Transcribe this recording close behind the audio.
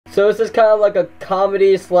So this is kind of like a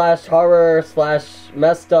comedy slash horror slash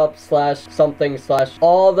messed up slash something slash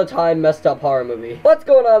all the time messed up horror movie. What's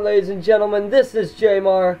going on, ladies and gentlemen? This is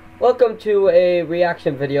Jamar. Welcome to a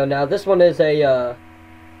reaction video. Now this one is a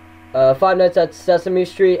Five Nights at Sesame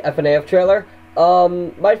Street FNAF trailer.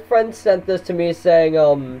 My friend sent this to me saying,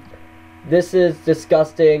 this is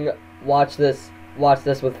disgusting. Watch this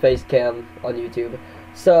with face cam on YouTube.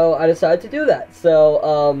 So I decided to do that.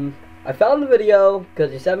 So I found the video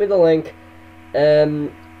because he sent me the link,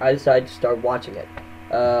 and I decided to start watching it.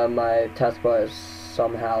 My taskbar is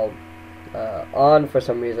somehow on for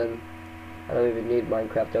some reason. I don't even need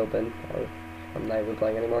Minecraft open. I'm not even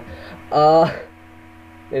playing anymore.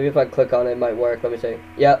 Maybe if I click on it, it might work. Let me see.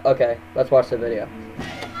 Yeah, okay. Let's watch the video.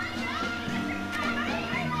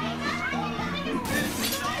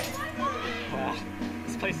 Wow,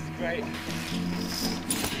 this place is great.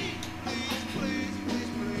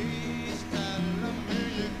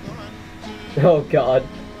 Oh god.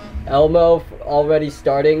 Elmo already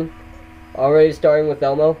starting with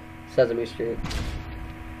Elmo. Sesame Street.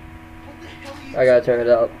 I gotta turn it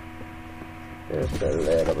up just a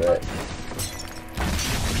little bit.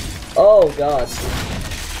 Oh god.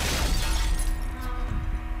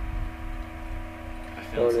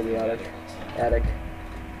 Going in the attic.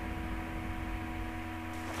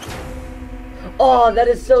 Oh, that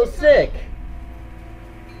is so sick.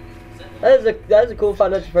 That is a cool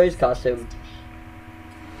Five Nights at Freddy's costume.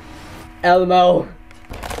 Elmo.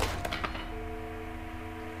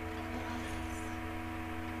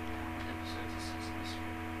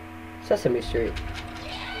 Sesame Street.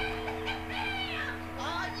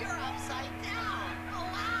 Oh, you're upside down. Oh,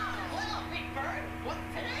 wow. Well, Big Bird, what's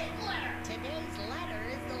today's letter? Today's letter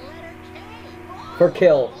is the letter K. Oh, For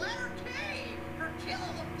kill. Letter K. For kill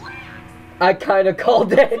the blacks. I kinda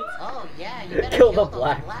called it. Oh, yeah, you better Kill the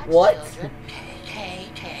black. What? Children.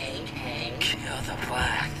 K. Kill the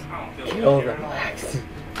black. Kill the blacks. Don't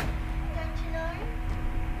you know?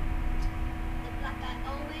 The black guy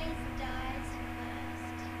always dies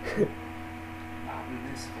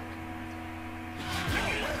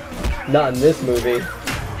first. Not in this movie.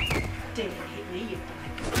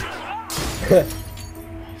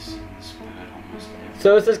 So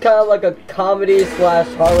this is kind of like a comedy slash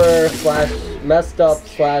horror slash messed up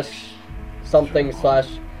slash something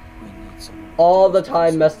slash all the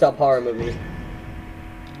time messed up horror movie.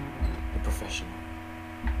 A professional.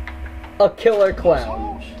 A killer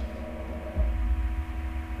clown.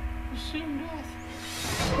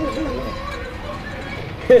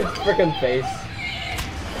 His freaking face.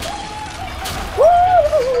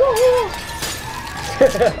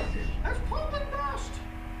 That's pumping dust.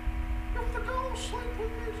 If the girls sleep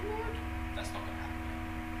with me tonight. That's not gonna happen.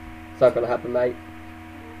 It's not gonna happen, mate.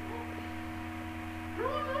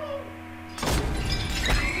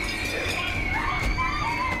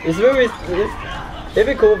 This movie, it'd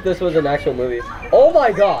be cool if this was an actual movie. Oh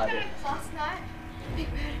my god! Last night, Big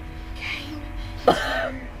Bird came.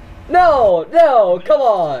 No, come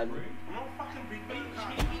on! I'm not fucking Big Bird.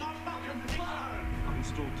 I'm not fucking Big Bird. I've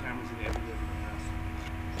installed cameras in every room in the house.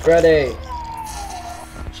 Freddy.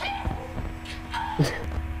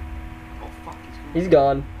 Oh fuck, He's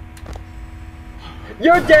gone.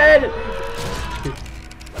 You're dead!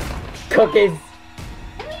 Cookies!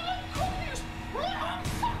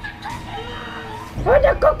 Where are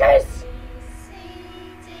the cookies?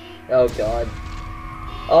 Oh god.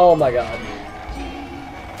 Oh my god.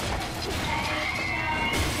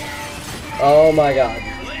 Oh my god.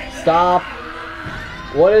 Stop.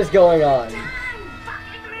 What is going on?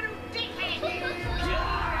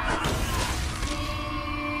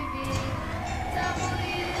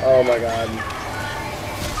 Oh my god.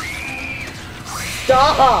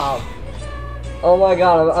 Stop! Oh my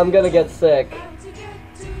god, I'm gonna get sick.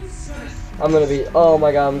 Oh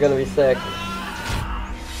my god, I'm gonna be sick.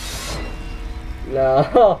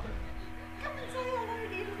 No.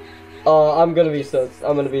 Oh, I'm gonna be sick.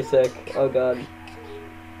 Oh god.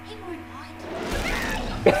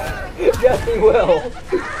 Yes, he will.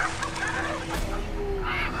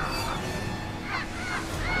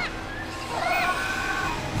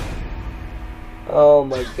 Oh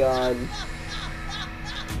my god.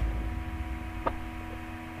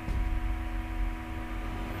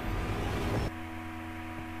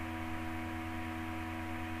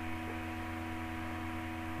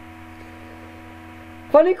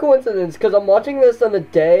 Funny coincidence, because I'm watching this on a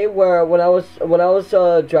day where when I was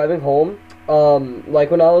driving home,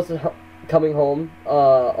 like when I was coming home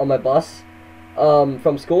on my bus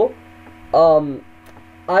from school,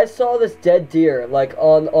 I saw this dead deer, like,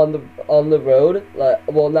 on the road, like,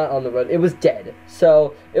 well, not on the road, it was dead.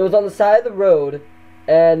 So, it was on the side of the road,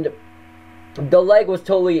 and the leg was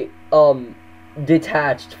totally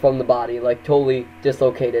detached from the body, like totally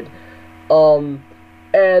dislocated. And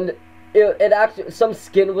it actually, some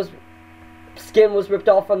skin was ripped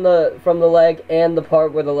off from the leg, and the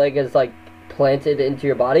part where the leg is like planted into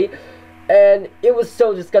your body, and it was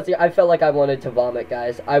so disgusting. I felt like I wanted to vomit,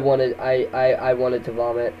 guys. I wanted to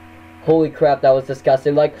vomit. Holy crap, that was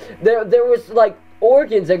disgusting. Like there was like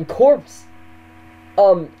organs and corpse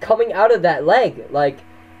coming out of that leg. Like,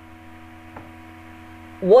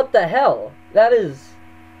 what the hell? That is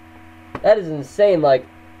insane. Like,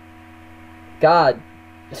 God,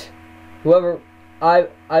 whoever,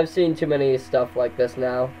 I've seen too many stuff like this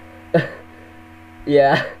now.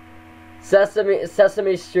 Yeah.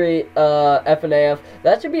 Sesame Street, FNAF.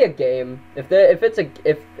 That should be a game. If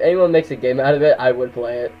anyone makes a game out of it, I would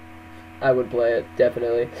play it. I would play it,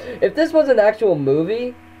 definitely. If this was an actual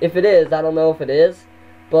movie, if it is, I don't know if it is,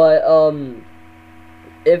 but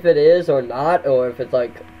if it is or not, or if it's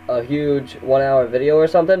like a huge 1 hour video or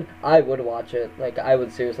something, I would watch it. Like, I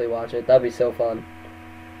would seriously watch it. That'd be so fun.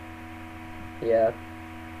 Yeah.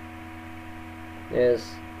 Yes.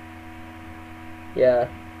 Yeah.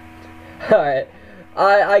 Alright.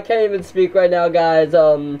 I can't even speak right now, guys.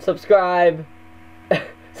 Subscribe.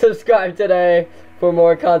 Subscribe today for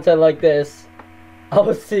more content like this. I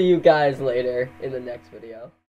will see you guys later in the next video.